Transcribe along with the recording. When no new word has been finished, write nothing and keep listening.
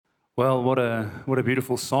Well, what a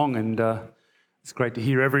beautiful song, and it's great to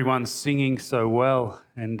hear everyone singing so well.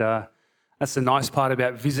 And that's the nice part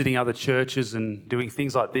about visiting other churches and doing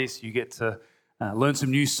things like this. You get to learn some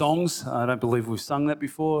new songs. I don't believe we've sung that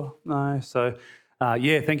before, no. So,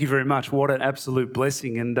 thank you very much. What an absolute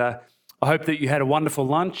blessing. And I hope that you had a wonderful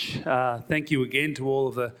lunch. Thank you again to all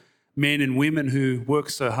of the men and women who work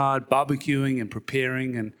so hard barbecuing and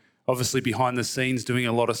preparing and obviously behind the scenes doing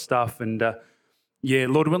a lot of stuff. And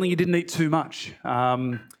Lord willing, you didn't eat too much.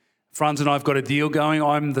 Franz and I have got a deal going.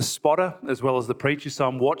 I'm the spotter as well as the preacher, so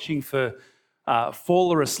I'm watching for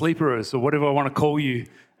faller or sleeperers or whatever I want to call you.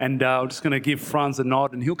 And I'm just going to give Franz a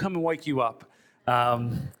nod and he'll come and wake you up.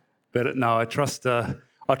 But no, I trust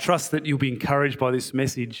that you'll be encouraged by this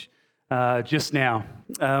message just now.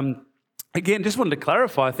 Again, just wanted to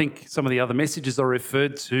clarify, I think some of the other messages I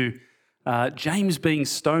referred to James being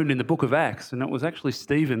stoned in the book of Acts, and it was actually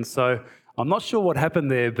Stephen. So I'm not sure what happened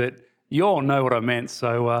there, but you all know what I meant.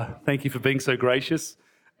 So thank you for being so gracious.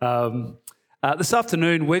 This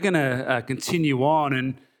afternoon, we're going to continue on,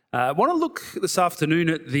 and I want to look this afternoon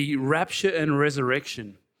at the rapture and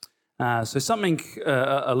resurrection. So something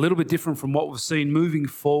a little bit different from what we've seen moving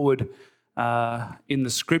forward in the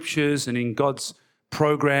scriptures and in God's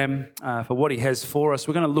program for what he has for us.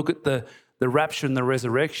 We're going to look at the rapture and the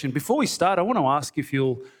resurrection. Before we start, I want to ask if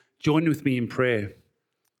you'll join with me in prayer.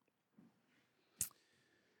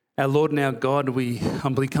 Our Lord and our God, we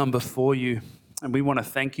humbly come before you and we want to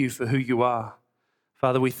thank you for who you are.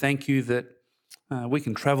 Father, we thank you that we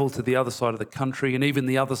can travel to the other side of the country and even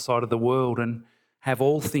the other side of the world and have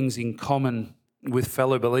all things in common with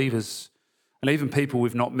fellow believers and even people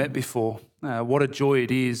we've not met before. What a joy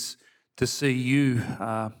it is to see you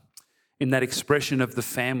in that expression of the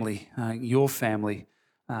family, your family,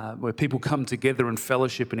 where people come together in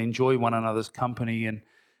fellowship and enjoy one another's company and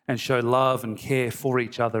show love and care for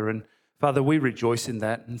each other. And Father, we rejoice in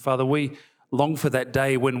that. And Father, we long for that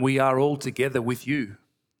day when we are all together with you,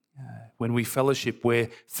 when we fellowship, where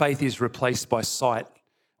faith is replaced by sight,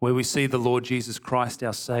 where we see the Lord Jesus Christ,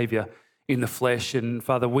 our Saviour, in the flesh. And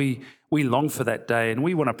Father, we long for that day, and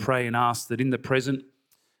we want to pray and ask that in the present,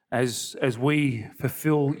 as we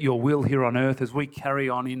fulfill your will here on earth, as we carry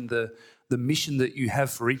on in the mission that you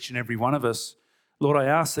have for each and every one of us, Lord, I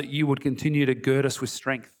ask that you would continue to gird us with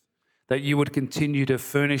strength, that you would continue to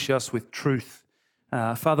furnish us with truth.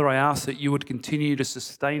 Father, I ask that you would continue to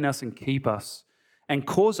sustain us and keep us and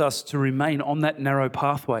cause us to remain on that narrow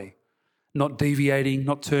pathway, not deviating,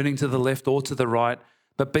 not turning to the left or to the right,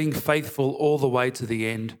 but being faithful all the way to the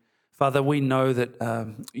end. Father, we know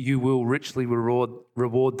that you will richly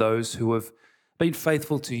reward those who have been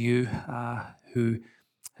faithful to you, who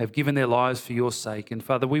have given their lives for your sake. And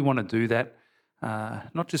Father, we want to do that.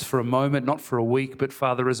 Not just for a moment, not for a week, but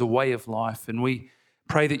Father, as a way of life. And we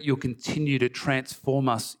pray that you'll continue to transform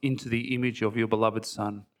us into the image of your beloved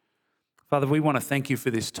Son. Father, we want to thank you for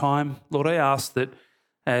this time. Lord, I ask that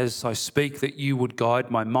as I speak, that you would guide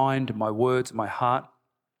my mind, my words, my heart,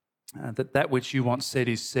 that which you want said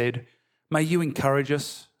is said. May you encourage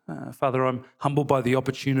us. Father, I'm humbled by the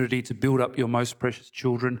opportunity to build up your most precious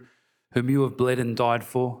children, whom you have bled and died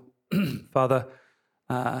for. Father,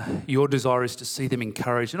 your desire is to see them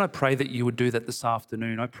encouraged, and I pray that you would do that this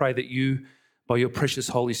afternoon. I pray that you, by your precious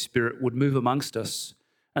Holy Spirit, would move amongst us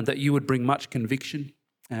and that you would bring much conviction,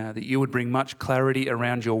 that you would bring much clarity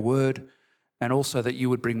around your word, and also that you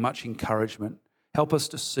would bring much encouragement. Help us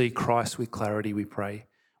to see Christ with clarity, we pray.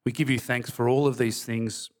 We give you thanks for all of these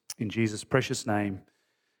things in Jesus' precious name.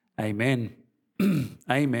 Amen.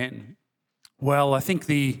 Amen. Well, I think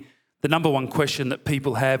the number one question that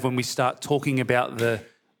people have when we start talking about the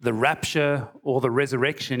rapture or the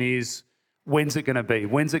resurrection is, when's it going to be?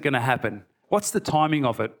 When's it going to happen? What's the timing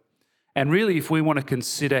of it? And really, if we want to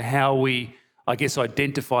consider how we,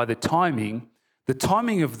 identify the timing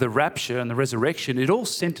of the rapture and the resurrection, it all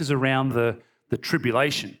centers around the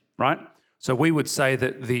tribulation, right? So we would say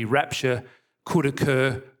that the rapture could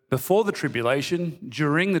occur before the tribulation,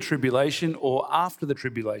 during the tribulation, or after the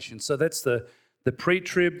tribulation. So that's the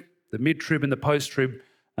pre-trib, the mid-trib and the post-trib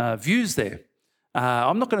views there.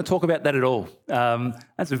 I'm not going to talk about that at all.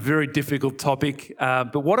 That's a very difficult topic.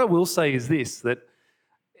 But what I will say is this, that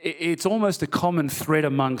it's almost a common thread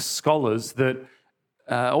amongst scholars that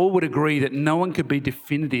all would agree that no one could be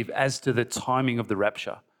definitive as to the timing of the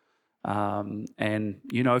rapture.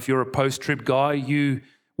 If you're a post-trib guy, you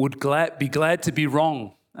would be glad to be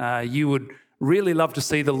wrong. You would really love to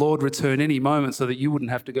see the Lord return any moment so that you wouldn't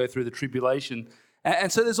have to go through the tribulation.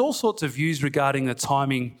 And so there's all sorts of views regarding the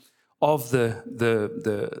timing of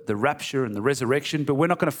the rapture and the resurrection, but we're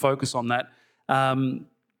not going to focus on that.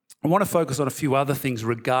 I want to focus on a few other things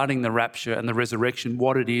regarding the rapture and the resurrection,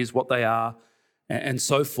 what it is, what they are, and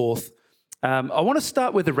so forth. I want to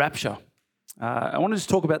start with the rapture. I want to just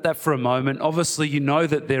talk about that for a moment. Obviously, you know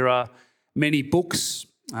that there are many books.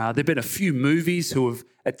 There have been a few movies who have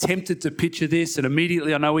attempted to picture this, and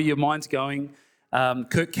immediately I know where your mind's going.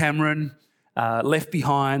 Kirk Cameron, Left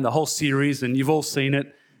Behind, the whole series, and you've all seen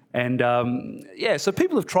it. And so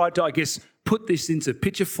people have tried to, I guess, put this into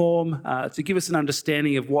picture form to give us an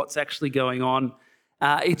understanding of what's actually going on.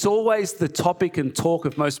 It's always the topic and talk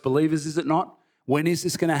of most believers, is it not? When is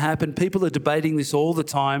this going to happen? People are debating this all the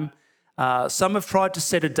time. Some have tried to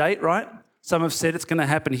set a date, right? Some have said it's going to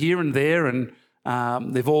happen here and there, and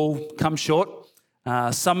they've all come short.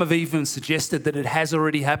 Some have even suggested that it has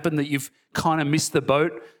already happened, that you've kind of missed the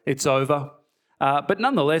boat, it's over. But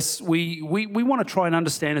nonetheless, we want to try and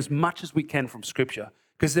understand as much as we can from Scripture,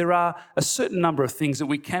 because there are a certain number of things that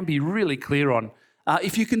we can be really clear on.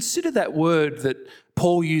 If you consider that word that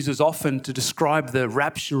Paul uses often to describe the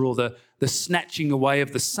rapture or the snatching away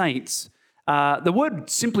of the saints, the word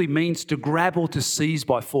simply means to grab or to seize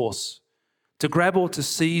by force. To grab or to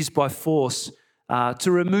seize by force,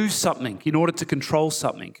 to remove something in order to control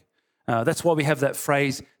something. That's why we have that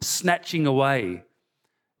phrase, snatching away.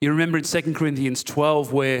 You remember in 2 Corinthians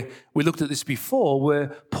 12, where we looked at this before, where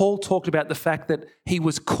Paul talked about the fact that he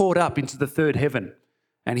was caught up into the third heaven,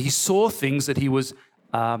 and he saw things that he was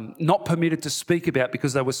not permitted to speak about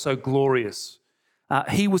because they were so glorious.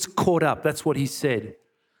 He was caught up, that's what he said.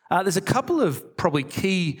 There's a couple of probably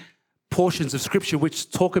key portions of Scripture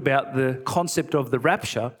which talk about the concept of the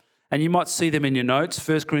rapture, and you might see them in your notes,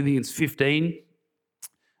 1 Corinthians 15,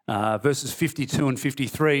 verses 52 and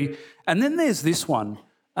 53. And then there's this one,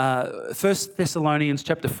 1 Thessalonians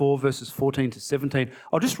chapter 4, verses 14 to 17.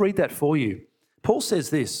 I'll just read that for you. Paul says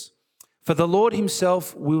this, "For the Lord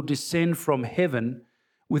himself will descend from heaven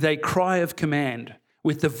with a cry of command,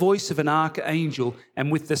 with the voice of an archangel, and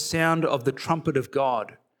with the sound of the trumpet of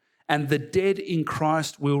God. And the dead in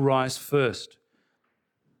Christ will rise first.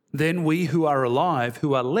 Then we who are alive,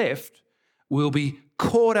 who are left, will be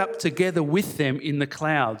caught up together with them in the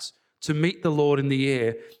clouds to meet the Lord in the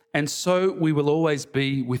air. And so we will always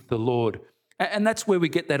be with the Lord." And that's where we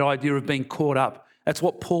get that idea of being caught up. That's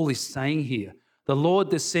what Paul is saying here. The Lord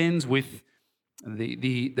descends with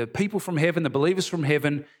the people from heaven, the believers from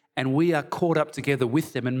heaven, and we are caught up together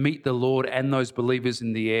with them and meet the Lord and those believers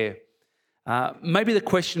in the air. Maybe the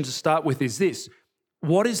question to start with is this: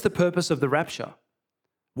 what is the purpose of the rapture?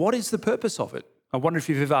 What is the purpose of it? I wonder if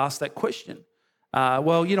you've ever asked that question.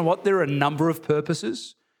 Well, you know what? There are a number of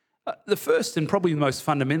purposes. The first and probably the most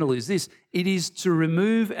fundamental is this: it is to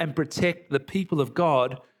remove and protect the people of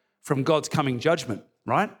God from God's coming judgment,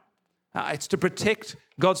 right? It's to protect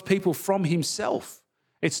God's people from himself.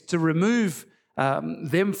 It's to remove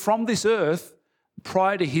them from this earth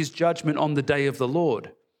prior to his judgment on the day of the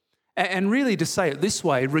Lord. And really, to say it this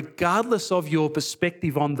way, regardless of your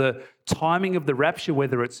perspective on the timing of the rapture,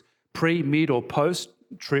 whether it's pre, mid, or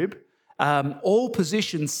post-trib, all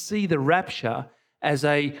positions see the rapture as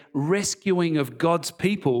a rescuing of God's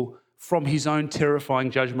people from his own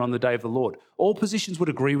terrifying judgment on the day of the Lord. All positions would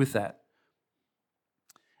agree with that.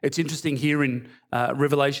 It's interesting here in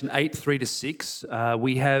Revelation 8, 3-6,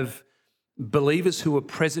 we have believers who were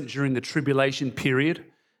present during the tribulation period,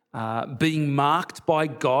 being marked by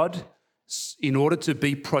God in order to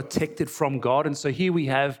be protected from God. And so here we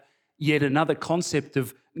have yet another concept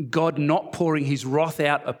of God not pouring his wrath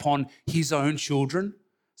out upon his own children.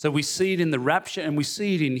 So we see it in the rapture, and we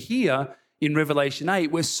see it in here in Revelation 8,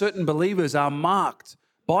 where certain believers are marked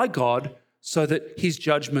by God so that his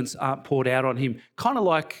judgments aren't poured out on him. Kind of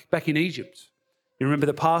like back in Egypt. You remember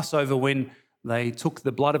the Passover when they took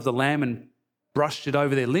the blood of the lamb and brushed it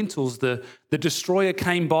over their lintels. The destroyer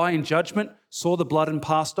came by in judgment, saw the blood and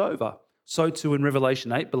passed over. So too in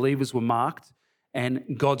Revelation 8, believers were marked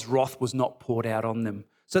and God's wrath was not poured out on them.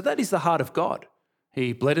 So that is the heart of God.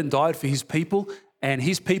 He bled and died for his people, and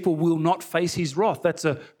his people will not face his wrath. That's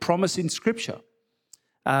a promise in Scripture.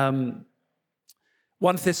 1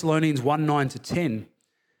 Thessalonians 1, 9-10,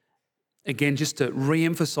 again, just to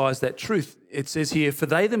re-emphasize that truth, it says here, "For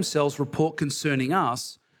they themselves report concerning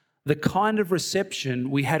us the kind of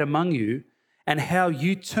reception we had among you, and how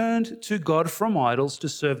you turned to God from idols to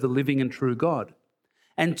serve the living and true God,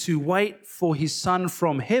 and to wait for his Son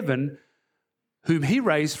from heaven, whom he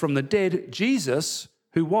raised from the dead, Jesus,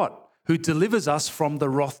 who what? Who delivers us from the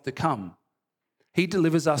wrath to come." He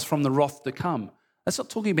delivers us from the wrath to come. That's not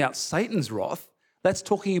talking about Satan's wrath. That's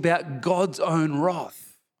talking about God's own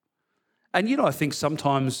wrath. And you know, I think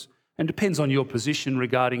sometimes, and it depends on your position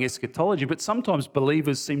regarding eschatology, but sometimes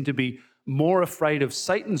believers seem to be more afraid of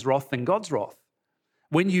Satan's wrath than God's wrath.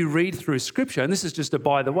 When you read through Scripture, and this is just a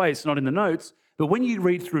by the way, it's not in the notes, but when you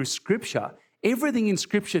read through Scripture, everything in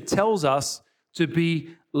Scripture tells us to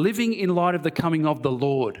be living in light of the coming of the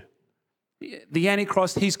Lord. The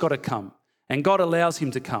Antichrist, he's got to come, and God allows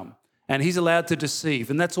him to come, and he's allowed to deceive,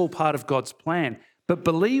 and that's all part of God's plan. But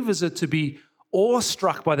believers are to be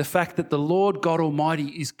awestruck by the fact that the Lord God Almighty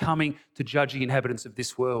is coming to judge the inhabitants of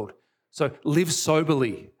this world. So live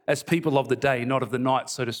soberly as people of the day, not of the night,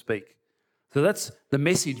 so to speak. So that's the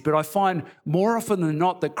message. But I find more often than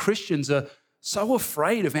not that Christians are so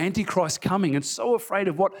afraid of Antichrist coming and so afraid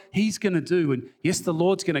of what he's going to do. And yes, the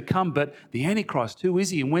Lord's going to come, but the Antichrist, who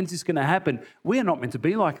is he and when's this going to happen? We are not meant to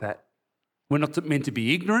be like that. We're not meant to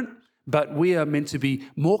be ignorant, but we are meant to be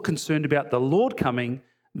more concerned about the Lord coming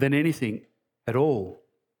than anything at all.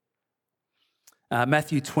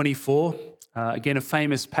 Matthew 24, again, a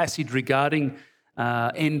famous passage regarding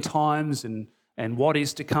end times and what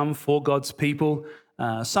is to come for God's people.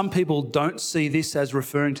 Some people don't see this as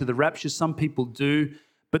referring to the rapture. Some people do.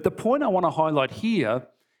 But the point I want to highlight here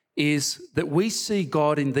is that we see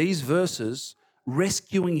God in these verses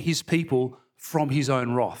rescuing his people from his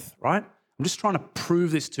own wrath, right? I'm just trying to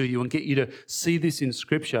prove this to you and get you to see this in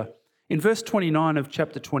Scripture. In verse 29 of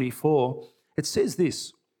chapter 24, it says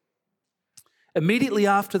this: immediately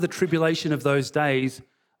after the tribulation of those days,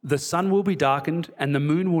 the sun will be darkened and the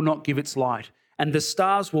moon will not give its light, and the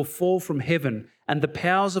stars will fall from heaven, and the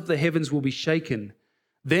powers of the heavens will be shaken.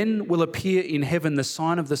 Then will appear in heaven the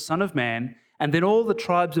sign of the Son of Man, and then all the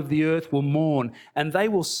tribes of the earth will mourn, and they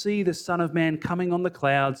will see the Son of Man coming on the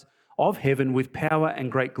clouds of heaven with power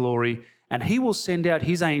and great glory. And he will send out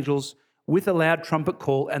his angels with a loud trumpet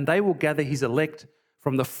call, and they will gather his elect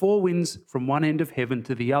from the four winds from one end of heaven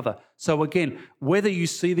to the other. So again, whether you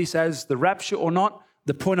see this as the rapture or not,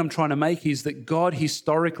 the point I'm trying to make is that God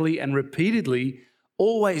historically and repeatedly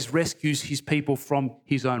always rescues his people from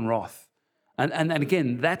his own wrath. And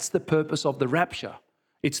again, that's the purpose of the rapture.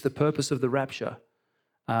 It's the purpose of the rapture.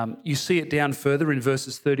 You see it down further in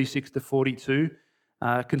verses 36 to 42.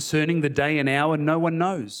 Concerning the day and hour, no one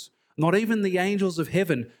knows, not even the angels of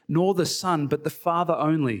heaven, nor the Son, but the Father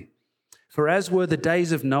only. For as were the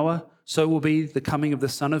days of Noah, so will be the coming of the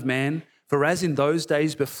Son of Man. For as in those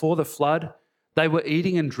days before the flood, they were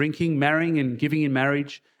eating and drinking, marrying and giving in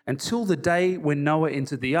marriage, until the day when Noah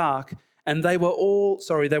entered the ark, and they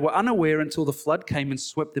were unaware until the flood came and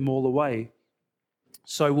swept them all away.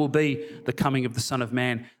 So will be the coming of the Son of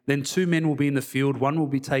Man. Then 2 men will be in the field, one will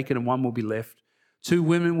be taken and one will be left. 2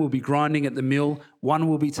 women will be grinding at the mill, one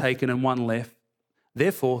will be taken and one left.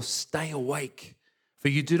 Therefore, stay awake, for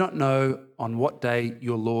you do not know on what day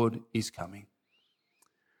your Lord is coming.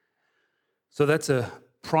 So that's a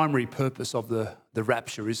primary purpose of the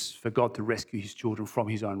rapture, is for God to rescue his children from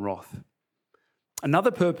his own wrath.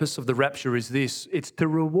 Another purpose of the rapture is this: it's to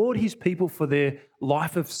reward his people for their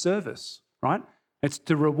life of service, right? It's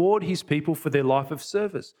to reward his people for their life of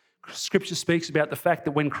service. Scripture speaks about the fact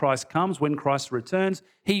that when Christ comes, when Christ returns,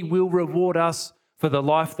 he will reward us for the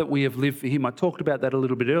life that we have lived for him. I talked about that a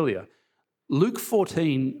little bit earlier. Luke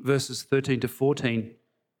 14, verses 13 to 14.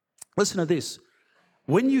 Listen to this.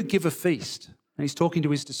 When you give a feast, and he's talking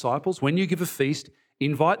to his disciples, when you give a feast,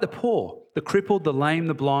 invite the poor, the crippled, the lame,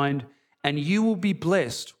 the blind, and you will be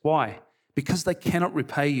blessed. Why? Because they cannot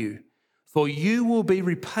repay you. For you will be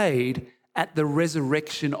repaid at the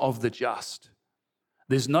resurrection of the just.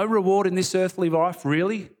 There's no reward in this earthly life,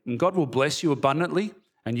 really, and God will bless you abundantly,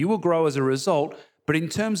 and you will grow as a result. But in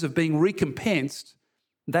terms of being recompensed,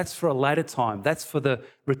 that's for a later time. That's for the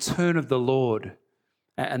return of the Lord.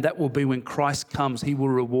 And that will be when Christ comes. He will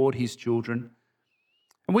reward his children.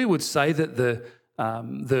 And we would say that the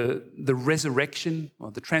resurrection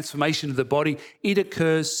or the transformation of the body, it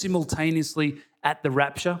occurs simultaneously at the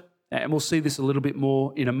rapture. And we'll see this a little bit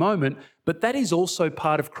more in a moment. But that is also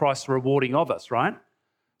part of Christ's rewarding of us, right?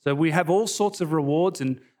 So we have all sorts of rewards,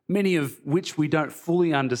 and many of which we don't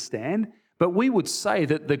fully understand. But we would say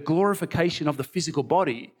that the glorification of the physical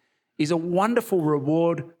body is a wonderful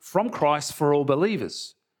reward from Christ for all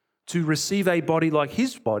believers, to receive a body like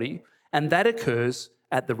his body, and that occurs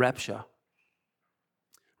at the rapture.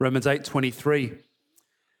 Romans 8:23,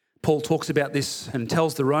 Paul talks about this and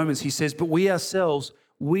tells the Romans, he says, but we ourselves,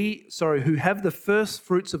 who have the first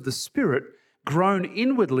fruits of the Spirit, groan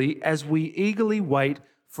inwardly as we eagerly wait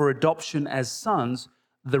for adoption as sons,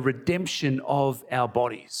 the redemption of our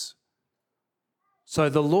bodies. So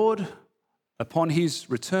the Lord, upon his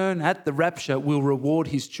return at the rapture, will reward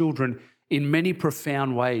his children in many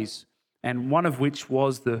profound ways, and one of which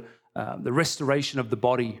was the restoration of the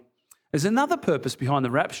body. There's another purpose behind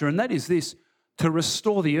the rapture, and that is this: to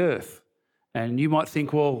restore the earth. And you might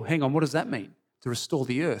think, well, hang on, what does that mean, to restore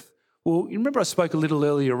the earth? Well, you remember I spoke a little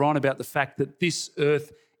earlier on about the fact that this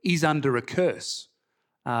earth is under a curse.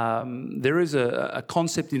 There is a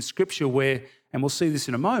concept in Scripture where, and we'll see this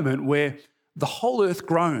in a moment, where the whole earth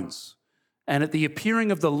groans. And at the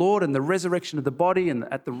appearing of the Lord and the resurrection of the body and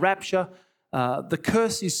at the rapture, the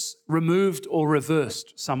curse is removed or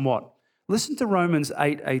reversed somewhat. Listen to Romans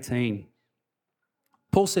 8:18.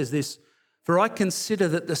 Paul says this, "For I consider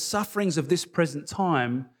that the sufferings of this present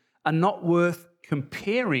time are not worth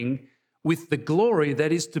comparing with the glory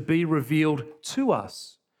that is to be revealed to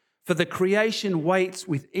us. For the creation waits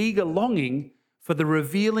with eager longing for the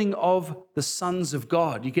revealing of the sons of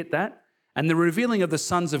God." You get that? And the revealing of the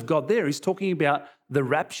sons of God there is talking about the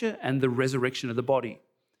rapture and the resurrection of the body.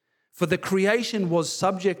 "For the creation was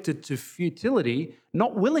subjected to futility,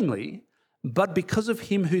 not willingly, but because of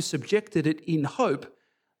him who subjected it in hope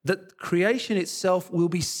that creation itself will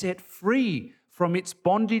be set free from its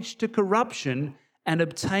bondage to corruption and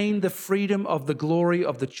obtain the freedom of the glory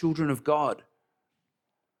of the children of God."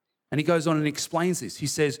 And he goes on and explains this. He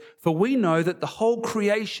says, "For we know that the whole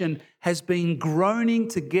creation has been groaning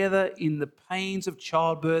together in the pains of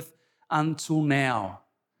childbirth until now."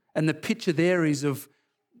 And the picture there is of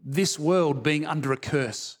this world being under a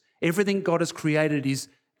curse. Everything God has created is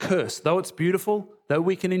cursed. Though it's beautiful, though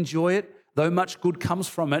we can enjoy it, though much good comes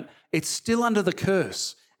from it, it's still under the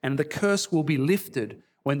curse. And the curse will be lifted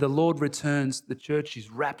when the Lord returns, the church is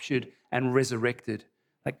raptured and resurrected.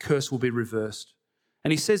 That curse will be reversed.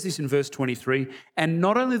 And he says this in verse 23, "And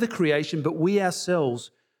not only the creation, but we ourselves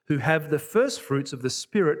who have the first fruits of the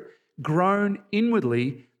Spirit groan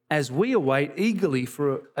inwardly as we await eagerly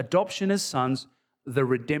for adoption as sons, the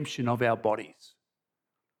redemption of our bodies."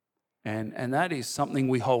 And that is something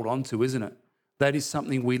we hold on to, isn't it? That is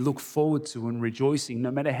something we look forward to and rejoicing, no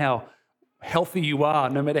matter how healthy you are,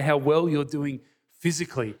 no matter how well you're doing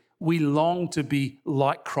physically. We long to be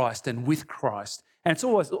like Christ and with Christ. And it's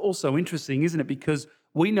always also interesting, isn't it? Because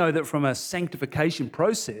we know that from a sanctification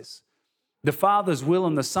process, the Father's will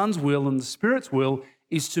and the Son's will and the Spirit's will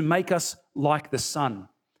is to make us like the Son.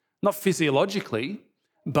 Not physiologically,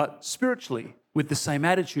 but spiritually, with the same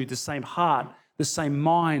attitude, the same heart, the same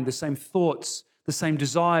mind, the same thoughts, the same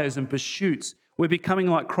desires and pursuits. We're becoming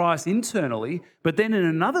like Christ internally, but then in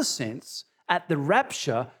another sense, at the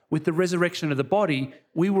rapture, with the resurrection of the body,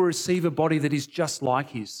 we will receive a body that is just like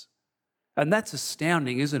his. And that's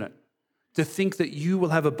astounding, isn't it? To think that you will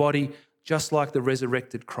have a body just like the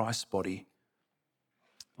resurrected Christ's body.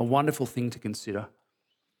 A wonderful thing to consider.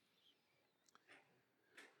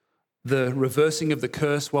 The reversing of the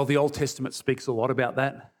curse, well, the Old Testament speaks a lot about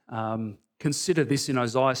that. Consider this in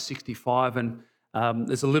Isaiah 65, and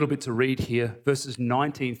there's a little bit to read here, verses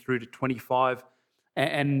 19 through to 25.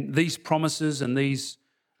 And these promises and these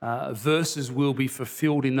verses will be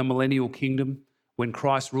fulfilled in the millennial kingdom when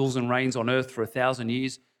Christ rules and reigns on earth for 1,000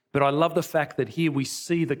 years. But I love the fact that here we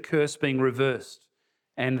see the curse being reversed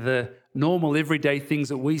and the normal everyday things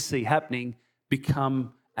that we see happening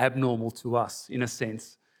become abnormal to us in a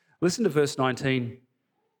sense. Listen to verse 19.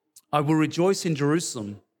 "I will rejoice in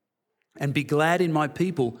Jerusalem and be glad in my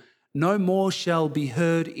people. No more shall be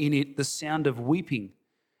heard in it the sound of weeping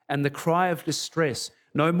and the cry of distress.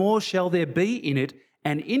 No more shall there be in it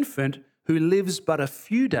an infant who lives but a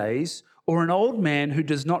few days, or an old man who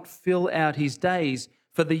does not fill out his days.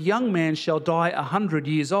 For the young man shall die 100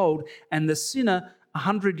 years old, and the sinner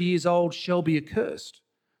 100 years old shall be accursed."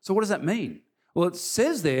 So what does that mean? Well, it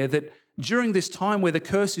says there that during this time where the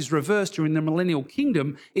curse is reversed during the millennial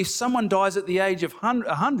kingdom, if someone dies at the age of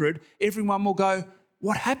 100, everyone will go,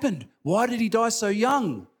 "What happened? Why did he die so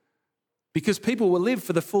young?" Because people will live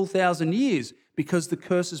for the full 1,000 years because the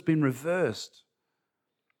curse has been reversed.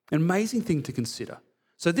 An amazing thing to consider.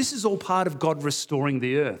 So this is all part of God restoring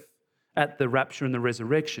the earth at the rapture and the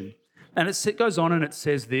resurrection. And it goes on and it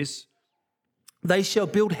says this, "They shall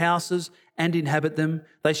build houses and inhabit them.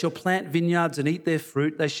 They shall plant vineyards and eat their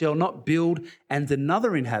fruit. They shall not build and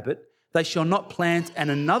another inhabit. They shall not plant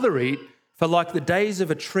and another eat. For like the days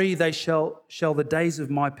of a tree, they shall the days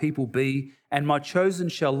of my people be, and my chosen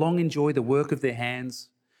shall long enjoy the work of their hands.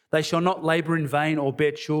 They shall not labor in vain or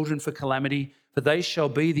bear children for calamity, for they shall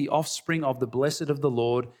be the offspring of the blessed of the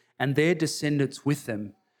Lord, and their descendants with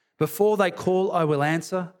them. Before they call, I will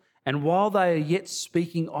answer, and while they are yet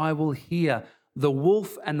speaking, I will hear. The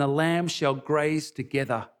wolf and the lamb shall graze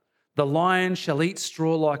together. The lion shall eat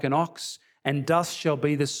straw like an ox, and dust shall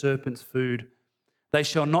be the serpent's food. They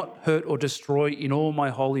shall not hurt or destroy in all my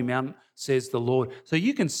holy mountain, says the Lord." So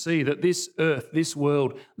you can see that this earth, this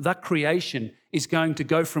world, that creation is going to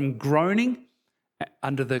go from groaning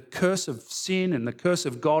under the curse of sin and the curse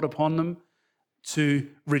of God upon them, to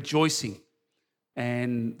rejoicing.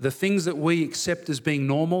 And the things that we accept as being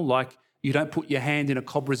normal, like you don't put your hand in a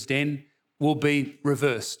cobra's den, will be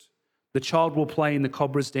reversed. The child will play in the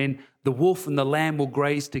cobra's den. The wolf and the lamb will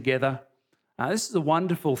graze together. This is a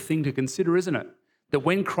wonderful thing to consider, isn't it? That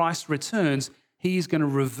when Christ returns, he is going to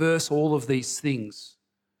reverse all of these things.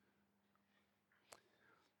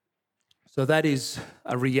 So that is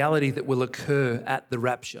a reality that will occur at the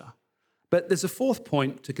rapture. But there's a fourth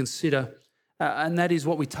point to consider, and that is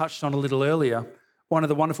what we touched on a little earlier. One of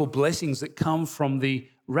the wonderful blessings that come from the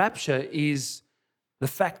rapture is the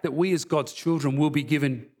fact that we as God's children will be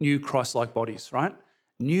given new Christ-like bodies, right?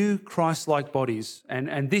 New Christ-like bodies.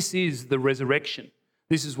 And this is the resurrection.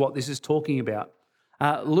 This is what this is talking about.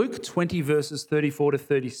 Luke 20, verses 34 to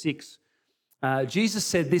 36, Jesus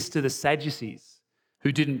said this to the Sadducees,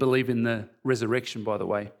 who didn't believe in the resurrection, by the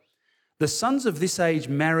way. The sons of this age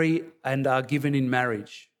marry and are given in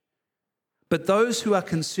marriage. But those who are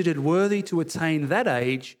considered worthy to attain that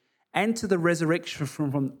age and to the resurrection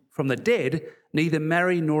from the dead neither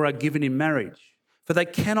marry nor are given in marriage. For they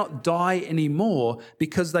cannot die anymore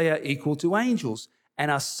because they are equal to angels and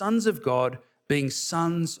are sons of God, being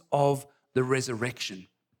sons of the resurrection.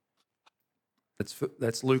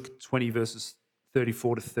 That's Luke 20, verses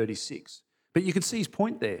 34 to 36. But you can see his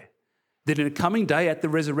point there, that in a coming day at the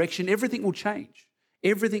resurrection, everything will change.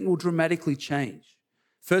 Everything will dramatically change.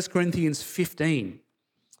 1 Corinthians 15,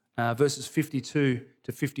 verses 52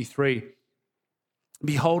 to 53.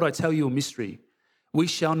 Behold, I tell you a mystery. We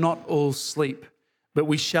shall not all sleep, but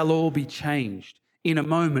we shall all be changed in a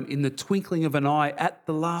moment, in the twinkling of an eye, at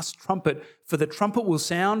the last trumpet. For the trumpet will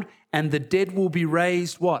sound, and the dead will be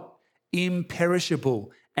raised, what?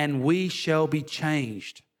 Imperishable, and we shall be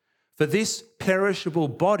changed. For this perishable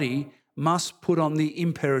body must put on the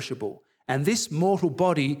imperishable, and this mortal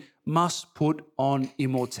body must put on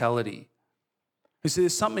immortality. You see,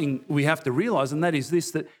 there's something we have to realize, and that is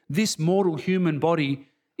this, that this mortal human body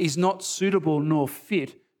is not suitable nor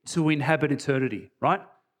fit to inhabit eternity, right?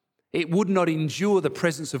 It would not endure the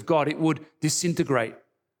presence of God. It would disintegrate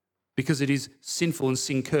because it is sinful and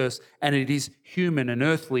sin-cursed, and it is human and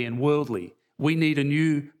earthly and worldly. We need a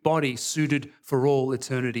new body suited for all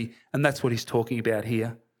eternity, and that's what he's talking about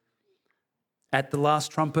here. At the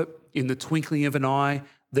last trumpet, in the twinkling of an eye,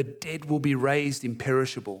 the dead will be raised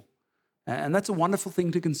imperishable. And that's a wonderful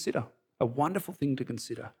thing to consider, a wonderful thing to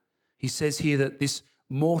consider. He says here that this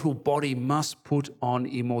mortal body must put on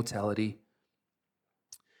immortality.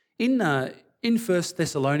 In 1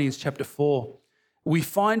 Thessalonians chapter 4, we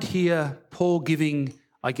find here Paul giving,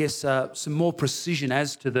 some more precision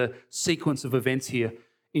as to the sequence of events here.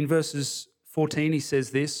 In verses 14, he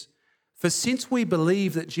says this, "For since we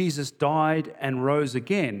believe that Jesus died and rose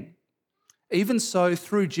again, even so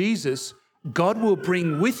through Jesus, God will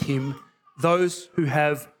bring with him those who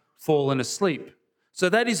have fallen asleep." So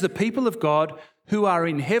that is the people of God who are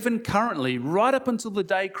in heaven currently, right up until the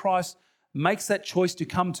day Christ makes that choice to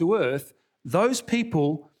come to earth. Those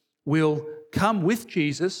people will come with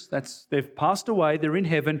Jesus. They've passed away, they're in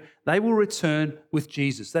heaven. They will return with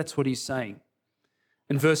Jesus. That's what he's saying.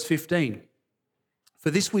 In verse 15,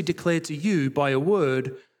 "For this we declare to you by a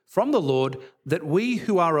word from the Lord, that we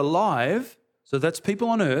who are alive," so that's people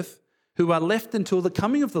on earth, "who are left until the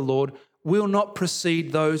coming of the Lord, will not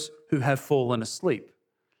precede those who have fallen asleep."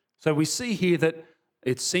 So we see here that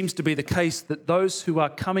it seems to be the case that those who are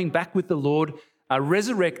coming back with the Lord are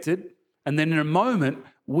resurrected, and then in a moment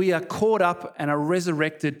we are caught up and are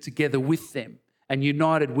resurrected together with them and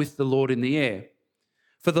united with the Lord in the air.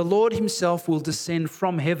 "For the Lord himself will descend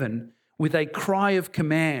from heaven with a cry of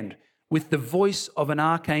command, with the voice of an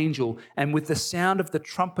archangel, and with the sound of the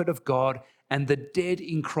trumpet of God, and the dead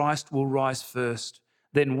in Christ will rise first.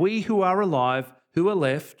 Then we who are alive, who are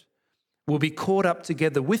left, will be caught up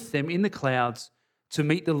together with them in the clouds to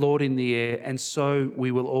meet the Lord in the air, and so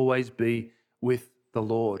we will always be with the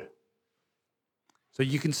Lord." So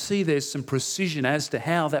you can see there's some precision as to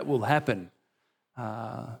how that will happen.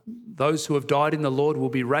 Those who have died in the Lord will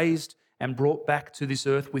be raised and brought back to this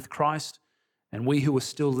earth with Christ, and we who are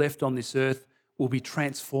still left on this earth will be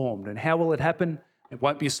transformed. And how will it happen? It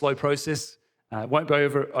won't be a slow process. It won't be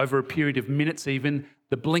over a period of minutes even.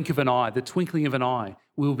 The blink of an eye, the twinkling of an eye,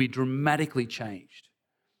 will be dramatically changed.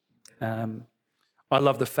 I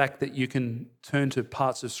love the fact that you can turn to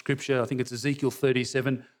parts of Scripture. I think it's Ezekiel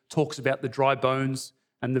 37, talks about the dry bones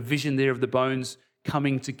and the vision there of the bones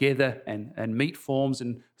coming together, and meat forms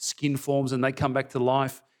and skin forms, and they come back to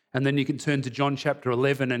life. And then you can turn to John chapter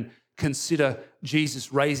 11 and consider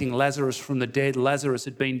Jesus raising Lazarus from the dead. Lazarus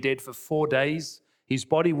had been dead for 4 days. His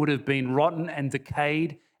body would have been rotten and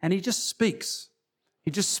decayed, and he just speaks.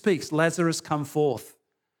 He just speaks, Lazarus, come forth,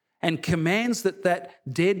 and commands that that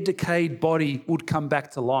dead, decayed body would come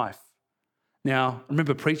back to life. Now, I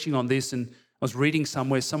remember preaching on this, and I was reading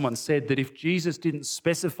somewhere, someone said that if Jesus didn't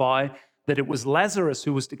specify that it was Lazarus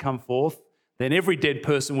who was to come forth, then every dead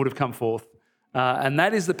person would have come forth. And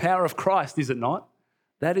that is the power of Christ, is it not?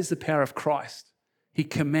 That is the power of Christ. He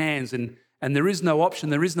commands, and there is no option,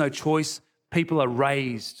 there is no choice. People are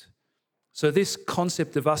raised. So this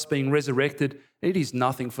concept of us being resurrected, it is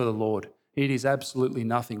nothing for the Lord. It is absolutely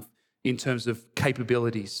nothing in terms of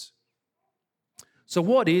capabilities. So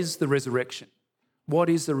what is the resurrection? What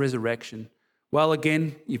is the resurrection? Well,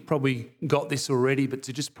 again, you've probably got this already, but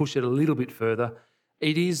to just push it a little bit further,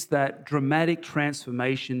 it is that dramatic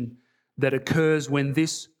transformation that occurs when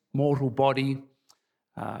this mortal body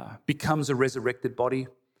becomes a resurrected body,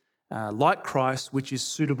 like Christ, which is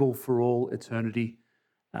suitable for all eternity.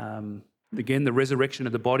 Again, the resurrection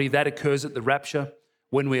of the body, that occurs at the rapture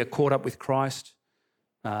when we are caught up with Christ.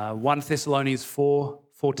 1 Thessalonians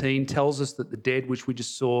 4:14 tells us that the dead, which we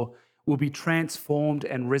just saw, will be transformed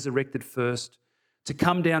and resurrected first to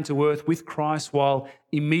come down to earth with Christ, while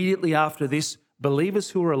immediately after this,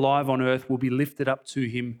 believers who are alive on earth will be lifted up to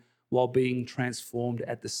him while being transformed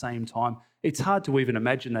at the same time. It's hard to even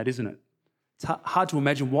imagine that, isn't it? It's hard to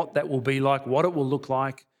imagine what that will be like, what it will look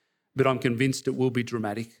like, but I'm convinced it will be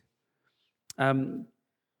dramatic. I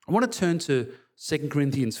want to turn to 2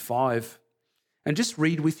 Corinthians 5 and just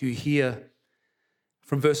read with you here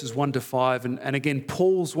from verses 1 to 5. And again,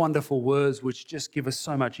 Paul's wonderful words, which just give us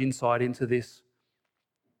so much insight into this.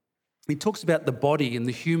 He talks about the body and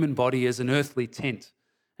the human body as an earthly tent.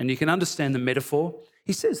 And you can understand the metaphor.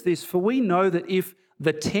 He says this, "For we know that if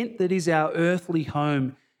the tent that is our earthly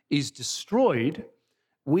home is destroyed,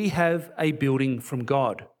 we have a building from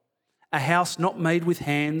God, a house not made with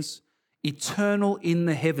hands, eternal in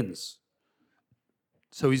the heavens."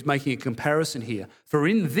 So he's making a comparison here. "For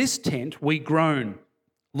in this tent we groan,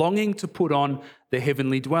 longing to put on the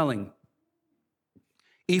heavenly dwelling.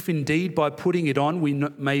 If indeed by putting it on we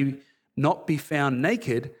may not be found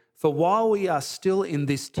naked, for while we are still in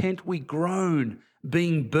this tent we groan,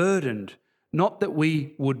 being burdened, not that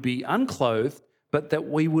we would be unclothed, but that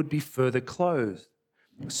we would be further clothed,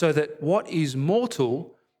 so that what is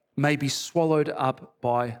mortal may be swallowed up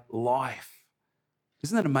by life."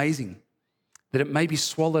 Isn't that amazing? That it may be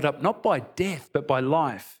swallowed up not by death, but by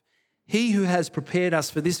life. "He who has prepared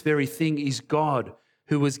us for this very thing is God,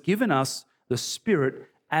 who has given us the Spirit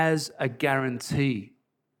as a guarantee."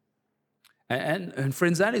 And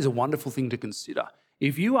friends, that is a wonderful thing to consider.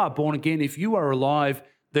 If you are born again, if you are alive,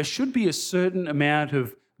 there should be a certain amount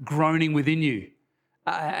of groaning within you.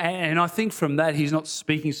 And I think from that, he's not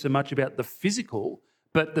speaking so much about the physical,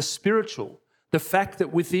 but the spiritual. The fact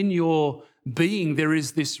that within your being there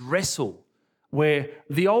is this wrestle where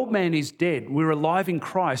the old man is dead, we're alive in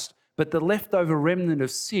Christ, but the leftover remnant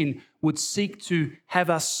of sin would seek to have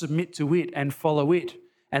us submit to it and follow it.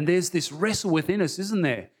 And there's this wrestle within us, isn't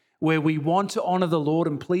there? Where we want to honour the Lord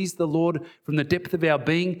and please the Lord from the depth of our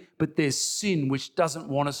being, but there's sin which doesn't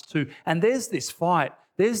want us to. And there's this fight,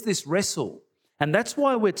 there's this wrestle. And that's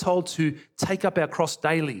why we're told to take up our cross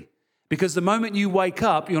daily. Because the moment you wake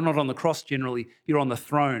up, you're not on the cross generally, you're on the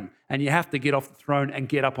throne. And you have to get off the throne and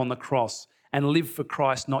get up on the cross and live for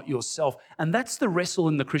Christ, not yourself. And that's the wrestle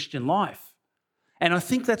in the Christian life. And I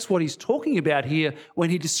think that's what he's talking about here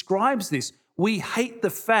when he describes this. We hate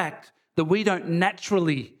the fact that we don't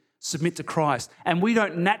naturally submit to Christ and we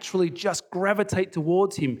don't naturally just gravitate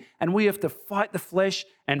towards him, and we have to fight the flesh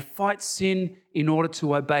and fight sin in order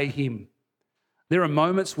to obey him. There are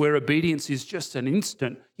moments where obedience is just an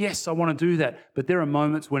instant. Yes, I want to do that. But there are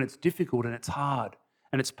moments when it's difficult and it's hard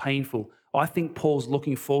and it's painful. I think Paul's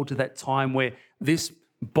looking forward to that time where this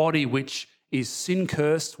body, which is sin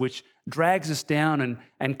cursed, which drags us down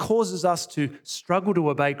and causes us to struggle to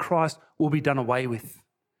obey Christ, will be done away with.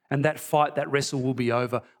 And that fight, that wrestle will be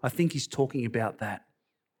over. I think he's talking about that.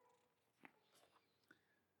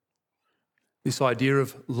 This idea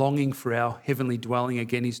of longing for our heavenly dwelling,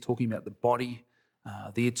 again, he's talking about the body,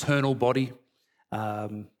 the eternal body.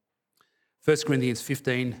 1 Corinthians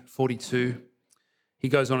 15:42, he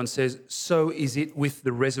goes on and says, "So is it with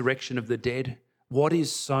the resurrection of the dead. What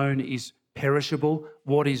is sown is perishable.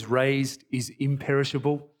 What is raised is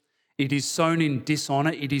imperishable. It is sown in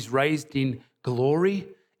dishonor. It is raised in glory.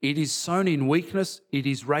 It is sown in weakness. It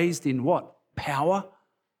is raised in what? Power."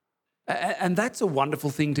 And that's a wonderful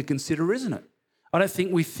thing to consider, isn't it? I don't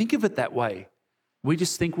think we think of it that way. We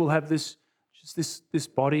just think we'll have this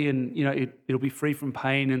body and, it'll be free from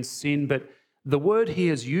pain and sin. But the word he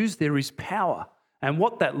has used there is power. And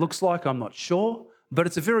what that looks like, I'm not sure. but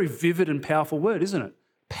it's a very vivid and powerful word, isn't it?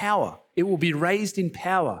 Power. It will be raised in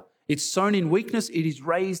power. It's sown in weakness, it is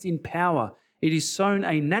raised in power. It is sown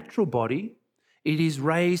a natural body, it is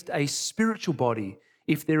raised a spiritual body.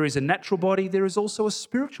 If there is a natural body, there is also a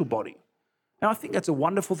spiritual body. And I think that's a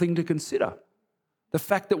wonderful thing to consider. The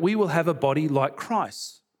fact that we will have a body like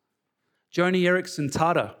Christ. Joni Eareckson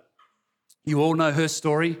Tada, you all know her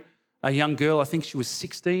story. A young girl, I think she was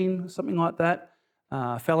 16, something like that,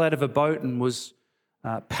 fell out of a boat and was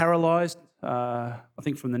paralysed, I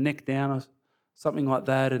think from the neck down or something like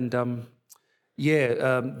that. And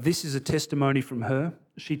this is a testimony from her.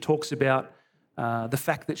 She talks about the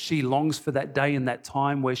fact that she longs for that day and that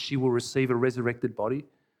time where she will receive a resurrected body.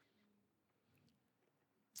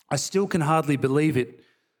 I still can hardly believe it.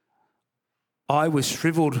 I with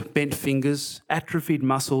shriveled, bent fingers, atrophied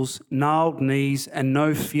muscles, gnarled knees, and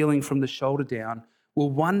no feeling from the shoulder down, will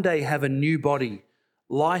one day have a new body,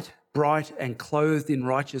 light, bright, and clothed in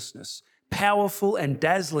righteousness, powerful and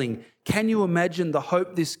dazzling. Can you imagine the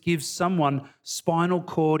hope this gives someone spinal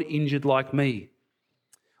cord injured like me?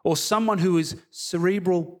 Or someone who is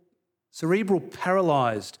cerebral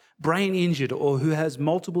paralyzed, brain injured, or who has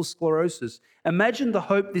multiple sclerosis. Imagine the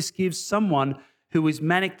hope this gives someone who is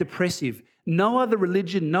manic depressive. No other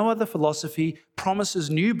religion, no other philosophy promises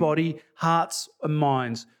new body, hearts, and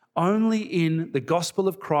minds. Only in the gospel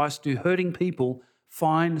of Christ do hurting people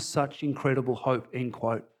find such incredible hope, end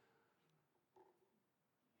quote.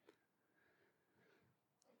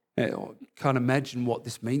 I can't imagine what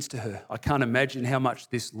this means to her. I can't imagine how much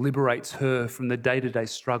this liberates her from the day-to-day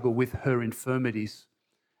struggle with her infirmities.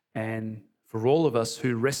 And for all of us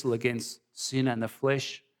who wrestle against sin and the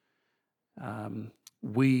flesh,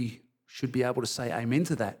 we should be able to say amen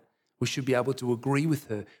to that. We should be able to agree with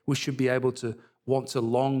her. We should be able to want to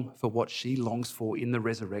long for what she longs for in the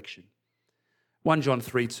resurrection. 1 John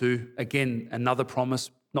 3:2, again, another promise,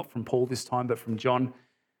 not from Paul this time, but from John.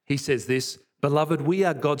 He says this, "Beloved, we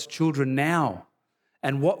are God's children now,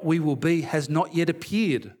 and what we will be has not yet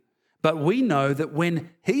appeared. But we know that when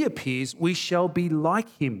he appears, we shall be like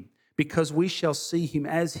him, because we shall see him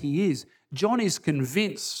as he is." John is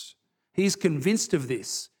convinced, he's convinced of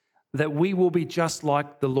this, that we will be just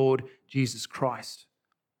like the Lord Jesus Christ.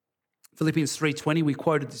 Philippians 3:20, we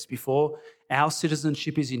quoted this before. Our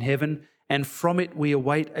citizenship is in heaven, and from it we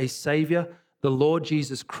await a Saviour, the Lord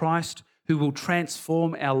Jesus Christ, who will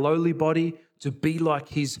transform our lowly body to be like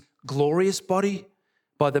his glorious body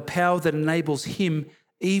by the power that enables him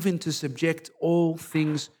even to subject all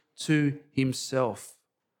things to himself.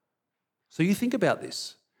 So you think about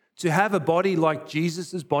this. To have a body like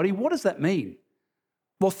Jesus' body, what does that mean?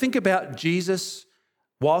 Well, think about Jesus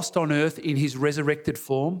whilst on earth in his resurrected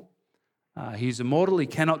form. He's immortal, he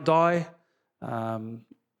cannot die.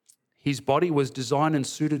 His body was designed and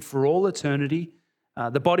suited for all eternity.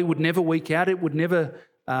 The body would never weak out. It would never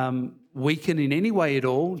weaken in any way at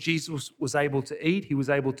all. Jesus was able to eat. He was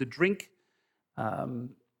able to drink.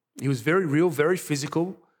 He was very real, very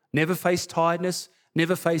physical, never faced tiredness,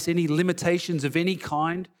 never faced any limitations of any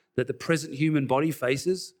kind that the present human body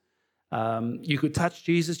faces. You could touch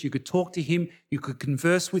Jesus, you could talk to him, you could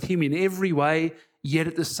converse with him in every way, yet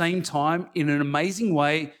at the same time, in an amazing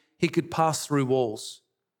way, he could pass through walls.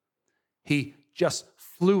 He just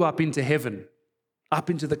flew up into heaven, up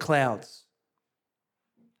into the clouds.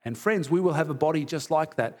 And friends, we will have a body just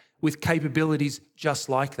like that, with capabilities just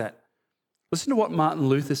like that. Listen to what Martin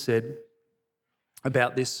Luther said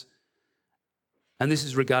about this, and this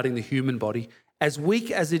is regarding the human body. As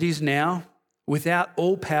weak as it is now, without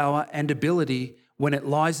all power and ability when it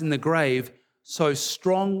lies in the grave, so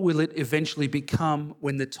strong will it eventually become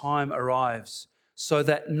when the time arrives, so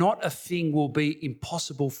that not a thing will be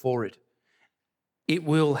impossible for it. It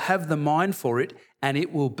will have the mind for it, and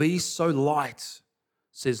it will be so light,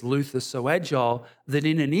 says Luther, so agile that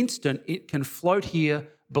in an instant it can float here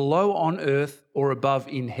below on earth or above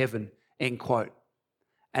in heaven, end quote.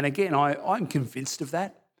 And again, I'm convinced of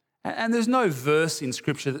that. And there's no verse in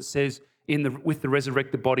Scripture that says with the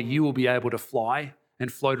resurrected body you will be able to fly and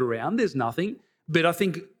float around. There's nothing. But I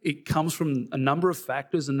think it comes from a number of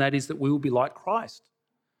factors, and that is that we will be like Christ.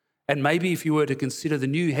 And maybe if you were to consider the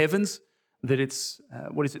new heavens, that it's,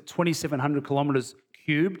 2,700 kilometres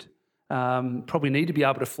cubed, probably need to be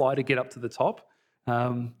able to fly to get up to the top.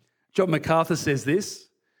 John MacArthur says this,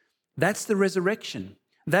 that's the resurrection.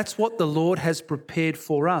 That's what the Lord has prepared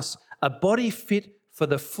for us, a body fit for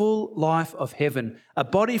the full life of heaven, a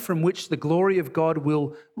body from which the glory of God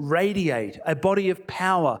will radiate, a body of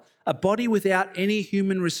power, a body without any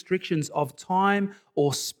human restrictions of time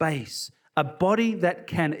or space, a body that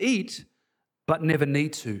can eat but never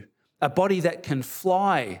need to, a body that can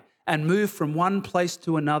fly and move from one place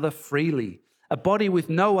to another freely. A body with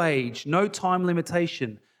no age, no time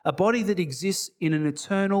limitation. A body that exists in an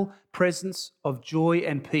eternal presence of joy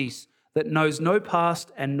and peace, that knows no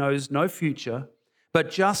past and knows no future, but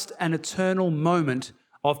just an eternal moment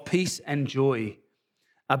of peace and joy.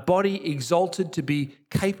 A body exalted to be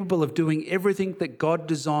capable of doing everything that God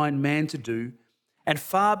designed man to do, and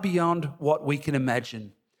far beyond what we can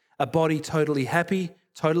imagine. A body totally happy,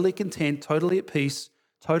 totally content, totally at peace,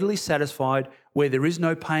 totally satisfied, where there is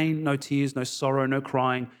no pain, no tears, no sorrow, no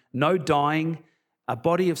crying, no dying. A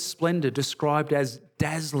body of splendor described as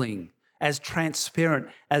dazzling, as transparent,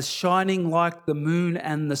 as shining like the moon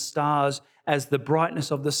and the stars, as the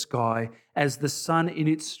brightness of the sky, as the sun in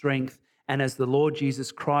its strength, and as the Lord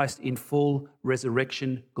Jesus Christ in full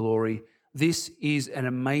resurrection glory. This is an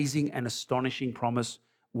amazing and astonishing promise.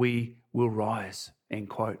 We will rise, end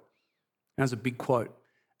quote. That's a big quote,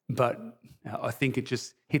 but I think it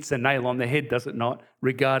just hits the nail on the head, does it not,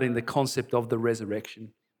 regarding the concept of the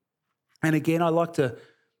resurrection. And again, I like to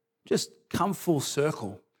just come full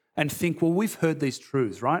circle and think, well, we've heard these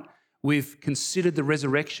truths, right? We've considered the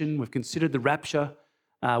resurrection, we've considered the rapture.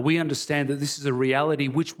 We understand that this is a reality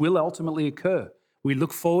which will ultimately occur. We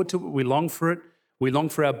look forward to it, we long for it. We long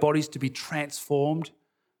for our bodies to be transformed,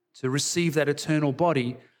 to receive that eternal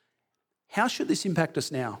body. How should this impact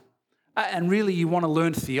us now? And really, you want to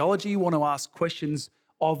learn theology, you want to ask questions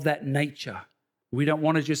of that nature. We don't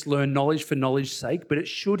want to just learn knowledge for knowledge's sake, but it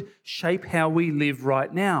should shape how we live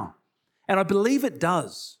right now. And I believe it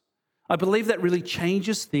does. I believe that really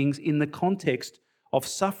changes things in the context of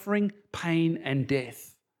suffering, pain, and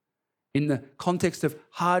death, in the context of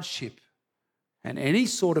hardship and any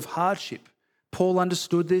sort of hardship. Paul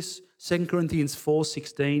understood this, 2 Corinthians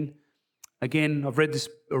 4:16. Again, I've read this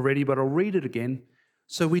already, but I'll read it again.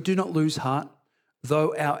 So we do not lose heart,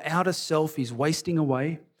 though our outer self is wasting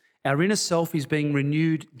away, our inner self is being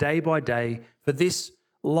renewed day by day, for this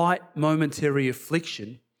light momentary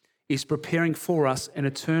affliction is preparing for us an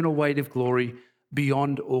eternal weight of glory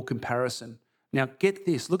beyond all comparison. Now get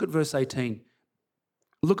this, look at verse 18.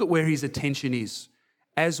 Look at where his attention is.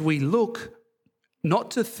 As we look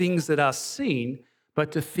not to things that are seen,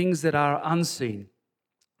 but to things that are unseen.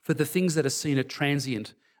 For the things that are seen are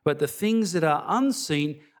transient, but the things that are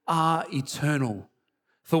unseen are eternal.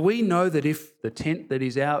 For we know that if the tent that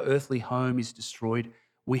is our earthly home is destroyed,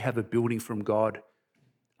 we have a building from God,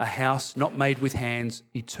 a house not made with hands,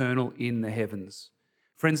 eternal in the heavens.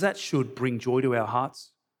 Friends, that should bring joy to our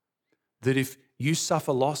hearts, that if you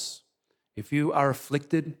suffer loss, if you are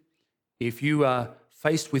afflicted, if you are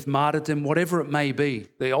faced with martyrdom, whatever it may be,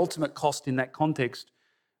 the ultimate cost in that context,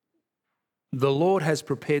 the Lord has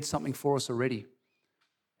prepared something for us already.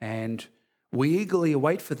 And we eagerly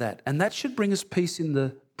await for that. And that should bring us peace in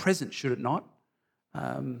the present, should it not?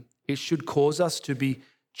 It should cause us to be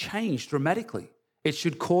changed dramatically. It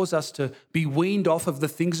should cause us to be weaned off of the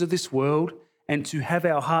things of this world and to have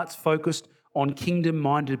our hearts focused on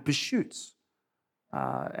kingdom-minded pursuits.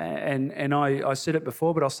 I said it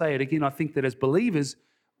before, but I'll say it again. I think that as believers,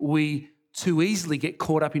 we too easily get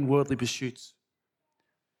caught up in worldly pursuits.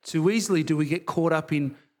 Too easily do we get caught up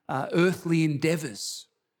in earthly endeavors.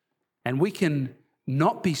 And we can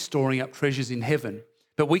not be storing up treasures in heaven,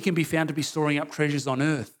 but we can be found to be storing up treasures on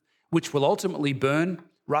earth, which will ultimately burn,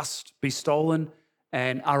 rust, be stolen,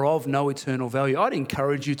 and are of no eternal value. I'd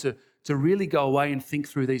encourage you to really go away and think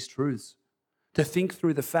through these truths, to think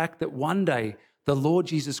through the fact that one day the Lord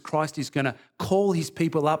Jesus Christ is going to call his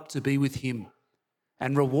people up to be with him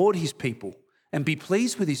and reward his people and be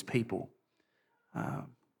pleased with his people.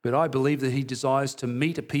 But I believe that he desires to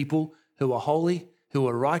meet a people who are holy, who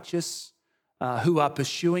are righteous, who are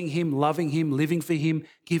pursuing him, loving him, living for him,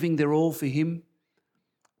 giving their all for him.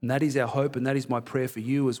 And that is our hope, and that is my prayer for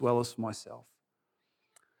you as well as for myself.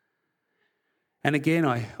 And again,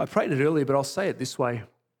 I prayed it earlier, but I'll say it this way.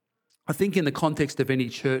 I think in the context of any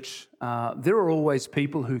church, there are always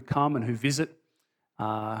people who come and who visit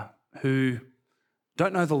who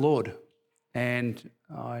don't know the Lord. And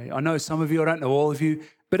I know some of you, I don't know all of you,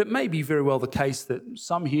 but it may be very well the case that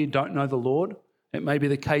some here don't know the Lord. It may be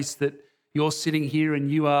the case that you're sitting here and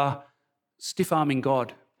you are stiff-arming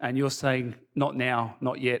God and you're saying, not now,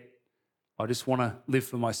 not yet. I just want to live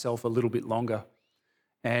for myself a little bit longer.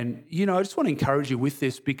 And, I just want to encourage you with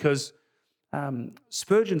this because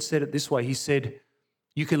Spurgeon said it this way. He said,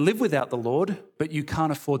 you can live without the Lord, but you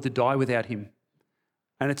can't afford to die without him.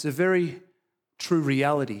 And it's a very true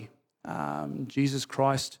reality. Jesus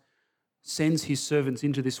Christ sends his servants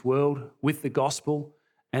into this world with the gospel,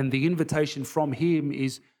 and the invitation from him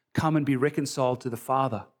is come and be reconciled to the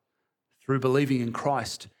Father through believing in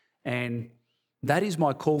Christ. And That is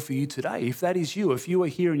my call for you today. If that is you, if you are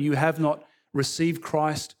here and you have not received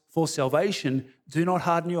Christ for salvation, do not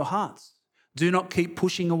harden your hearts. Do not keep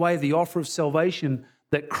pushing away the offer of salvation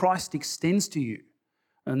that Christ extends to you.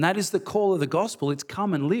 And that is the call of the gospel. It's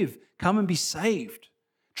come and live. Come and be saved.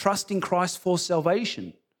 Trust in Christ for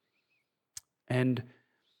salvation. And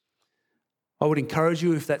I would encourage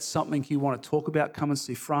you, if that's something you want to talk about, come and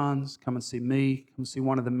see Franz, come and see me, come and see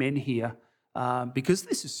one of the men here, because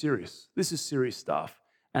this is serious. This is serious stuff.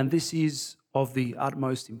 And this is of the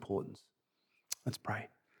utmost importance. Let's pray.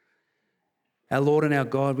 Our Lord and our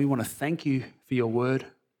God, we want to thank you for your word.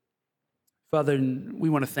 Father, we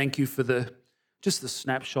want to thank you for just the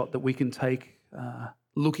snapshot that we can take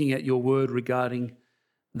looking at your word regarding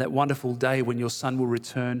that wonderful day when your Son will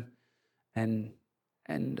return and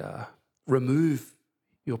remove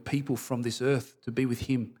your people from this earth to be with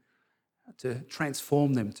him, to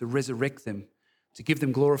transform them, to resurrect them, to give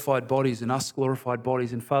them glorified bodies and us glorified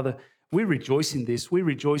bodies. And Father, we rejoice in this. We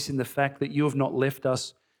rejoice in the fact that you have not left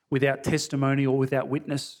us without testimony or without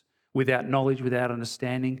witness, without knowledge, without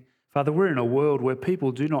understanding. Father, we're in a world where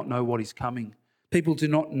people do not know what is coming. People do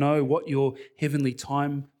not know what your heavenly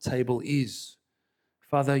timetable is.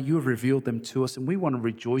 Father, you have revealed them to us, and we want to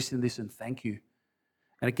rejoice in this and thank you.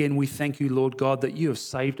 And again, we thank you, Lord God, that you have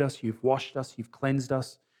saved us, you've washed us, you've cleansed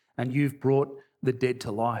us, and you've brought the dead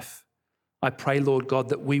to life. I pray, Lord God,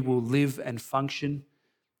 that we will live and function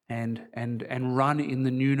and run in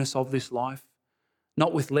the newness of this life,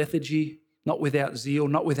 not with lethargy, not without zeal,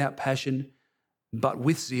 not without passion, but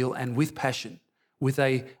with zeal and with passion, with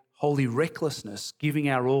a holy recklessness, giving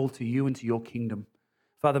our all to you and to your kingdom.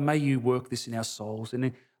 Father, may you work this in our souls.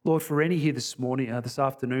 And Lord, for any here this morning, this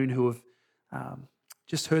afternoon who have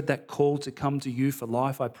just heard that call to come to you for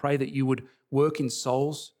life, I pray that you would work in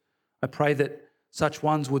souls. I pray that such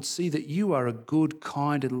ones would see that you are a good,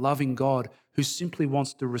 kind, and loving God who simply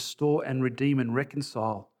wants to restore and redeem and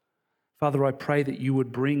reconcile. Father, I pray that you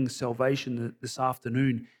would bring salvation this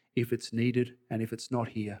afternoon if it's needed and if it's not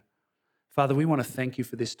here. Father, we want to thank you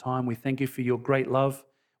for this time. We thank you for your great love.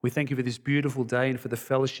 We thank you for this beautiful day and for the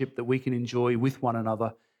fellowship that we can enjoy with one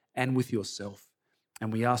another and with yourself.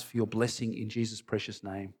 And we ask for your blessing in Jesus' precious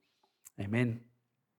name. Amen.